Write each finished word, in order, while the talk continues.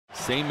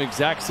Same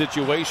exact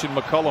situation.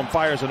 McCollum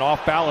fires an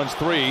off-balance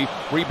three.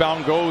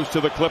 Rebound goes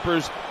to the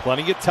Clippers.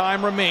 Plenty of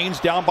time remains,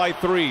 down by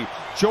 3.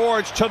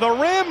 George to the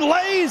rim,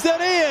 lays it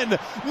in.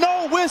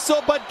 No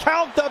whistle, but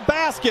count the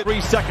basket.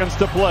 3 seconds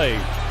to play.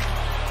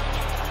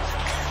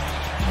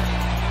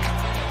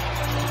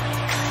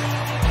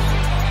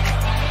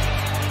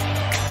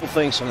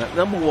 Things from that.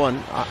 Number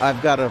one,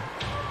 I've got to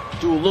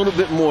do a little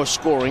bit more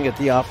scoring at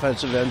the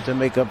offensive end to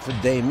make up for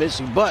Dame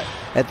missing, but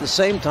at the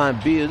same time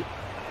be a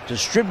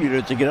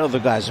distributor to get other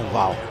guys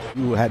involved.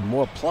 You had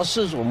more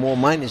pluses or more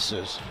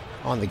minuses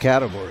on the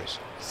categories.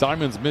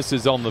 Simons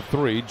misses on the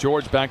 3.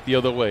 George back the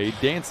other way,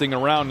 dancing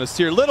around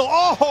Nasir Little.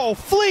 Oh,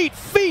 fleet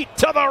feet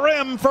to the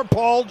rim for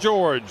Paul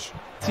George.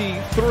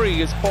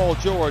 T3 as Paul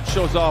George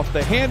shows off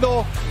the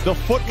handle, the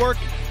footwork,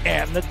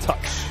 and the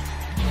touch.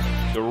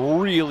 To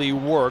really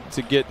work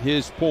to get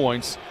his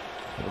points.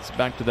 It's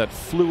back to that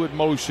fluid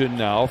motion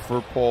now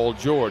for Paul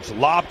George.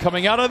 Lob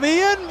coming out of the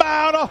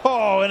inbound.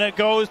 Oh, and it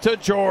goes to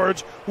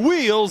George.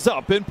 Wheels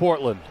up in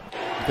Portland.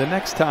 The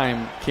next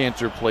time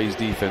Cantor plays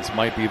defense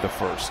might be the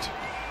first.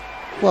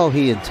 Well,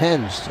 he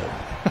intends to.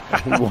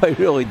 He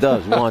really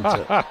does want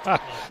to.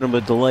 Number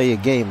delay a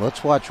game.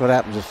 Let's watch what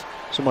happens if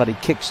somebody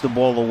kicks the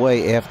ball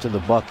away after the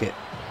bucket.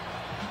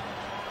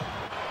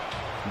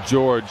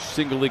 George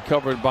singly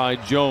covered by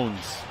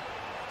Jones.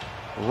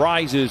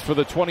 Rises for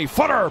the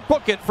 20-footer.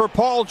 Book it for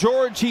Paul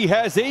George. He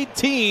has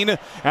 18,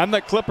 and the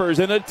Clippers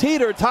in a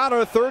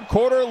teeter-totter third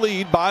quarter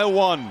lead by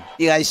 1.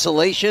 The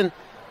isolation,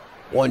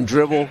 one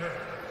dribble,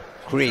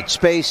 create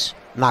space,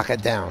 knock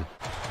it down.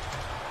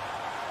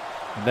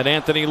 And then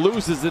Anthony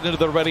loses it into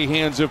the ready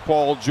hands of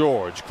Paul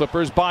George.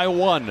 Clippers by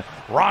 1.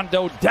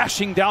 Rondo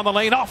dashing down the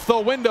lane off the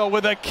window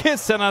with a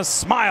kiss and a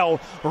smile.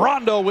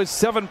 Rondo with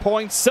 7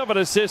 points, 7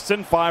 assists,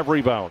 and 5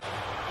 rebounds.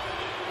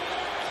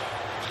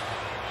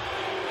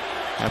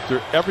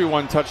 After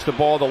everyone touched the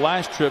ball the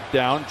last trip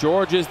down,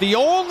 George is the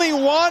only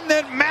one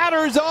that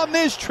matters on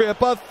this trip.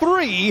 A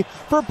 3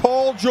 for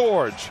Paul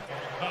George.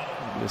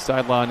 The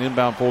sideline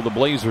inbound for the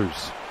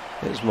Blazers.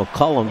 There's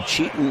McCollum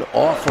cheating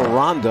off of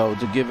Rondo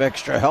to give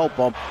extra help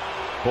up.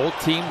 Both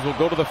teams will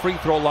go to the free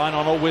throw line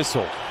on a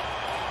whistle.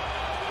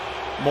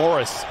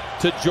 Morris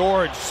to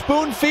George.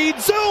 Spoon feed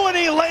Zoo, and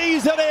he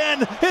lays it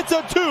in. It's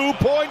a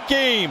 2-point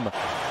game.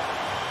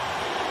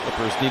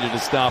 Clippers needed to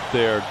stop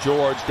there.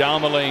 George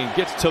down the lane,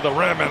 gets to the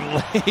rim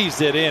and lays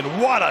it in.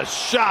 What a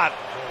shot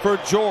for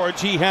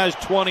George. He has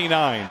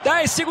 29.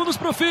 10 segundos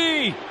para o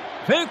fim.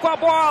 Vem com a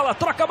bola,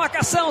 troca a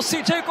marcação.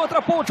 CJ contra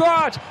Paul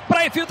George.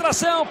 Para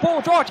infiltração,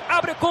 Paul George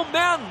abre com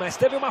man, mas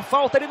teve uma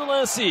falta ali no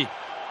lance.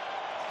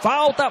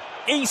 Falta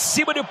em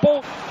cima de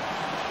Paul.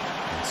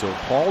 So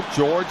Paul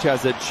George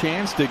has a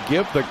chance to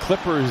give the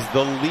Clippers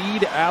the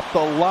lead at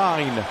the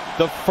line.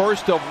 The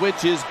first of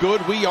which is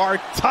good. We are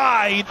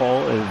tied.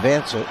 Paul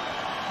advance it.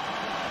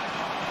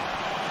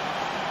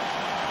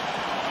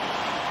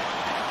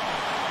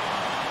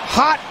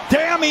 Hot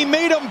damn, he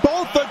made them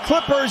both. The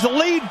Clippers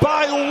lead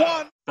by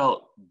 1.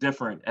 Felt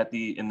different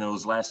in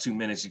those last 2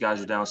 minutes. You guys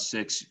were down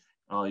 6.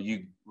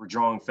 You were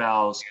drawing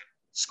fouls,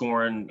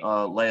 scoring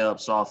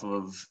layups off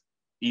of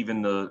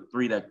even the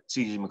 3 that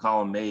CJ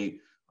McCollum made.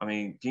 I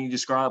mean, can you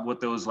describe what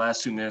those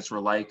last 2 minutes were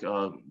like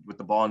with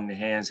the ball in your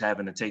hands,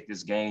 having to take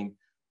this game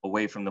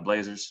away from the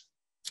Blazers?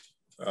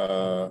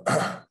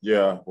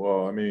 Yeah,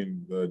 well, I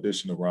mean, the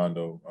addition of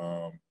Rondo,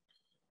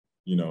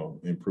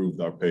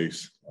 improved our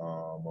pace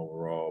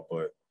overall.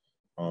 But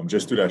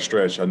just through that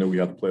stretch, I knew we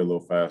had to play a little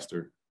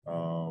faster.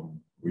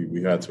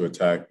 We had to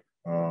attack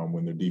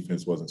when their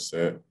defense wasn't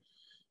set.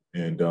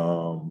 And,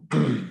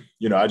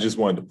 I just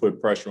wanted to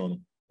put pressure on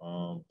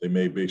them. They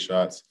made big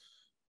shots.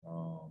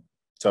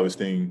 Toughest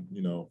thing,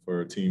 for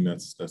a team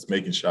that's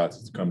making shots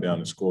is to come down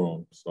and score on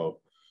them.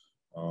 So,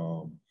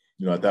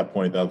 at that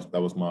point, that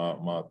was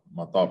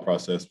my thought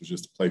process, was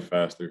just to play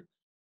faster.